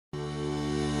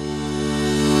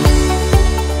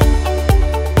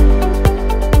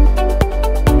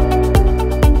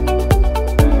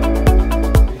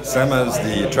Cema is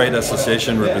the trade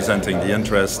association representing the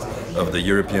interest of the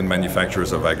European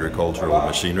manufacturers of agricultural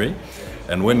machinery.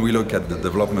 And when we look at the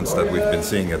developments that we've been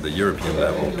seeing at the European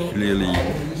level, clearly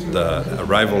the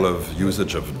arrival of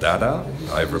usage of data,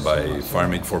 either by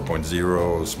farming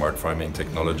 4.0, smart farming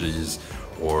technologies,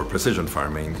 or precision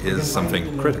farming, is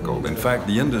something critical. In fact,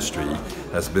 the industry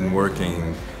has been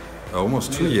working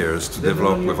almost 2 years to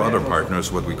develop with other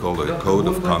partners what we call a code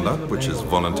of conduct, which is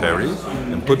voluntary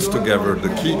and puts together the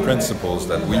key principles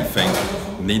that we think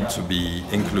need to be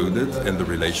included in the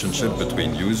relationship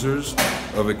between users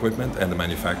of equipment and the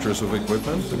manufacturers of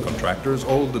equipment, the contractors,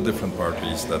 all the different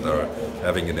parties that are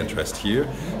having an interest here,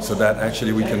 so that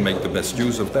actually we can make the best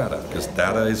use of data. Because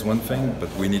data is one thing,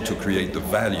 but we need to create the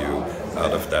value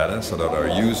out of data so that our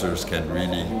users can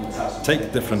really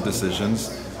take different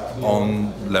decisions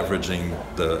on leveraging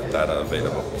the data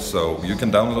available. So you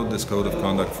can download this code of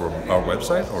conduct from our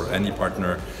website or any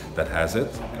partner that has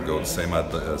it. You can go to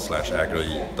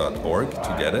cema/agri.org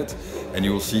to get it, and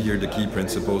you will see here the key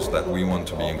principles that we want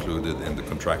to be included in the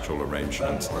contractual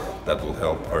arrangements that will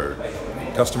help our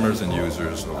customers and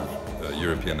users of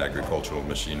European agricultural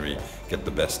machinery get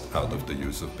the best out of the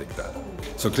use of big data.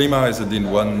 So Cema is indeed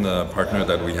one partner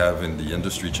that we have in the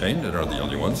industry chain. They're not the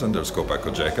only ones, and there's Copa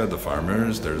Cogeca, the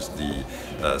farmers, there's the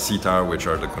CTAR, which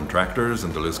are the contractors,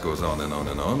 and the list goes on and on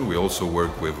and on. We also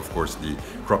work with, of course, the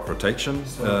Crop Protection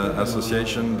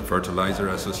Association, the Fertilizer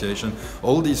Association.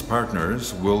 All these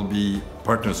partners will be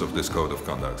partners of this code of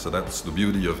conduct. So that's the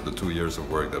beauty of the 2 years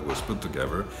of work that was put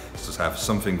together, is to have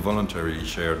something voluntarily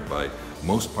shared by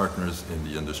most partners in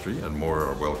the industry, and more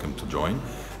are welcome to join,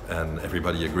 and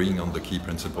everybody agreeing on the key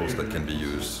principles that can be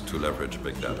used to leverage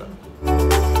big data.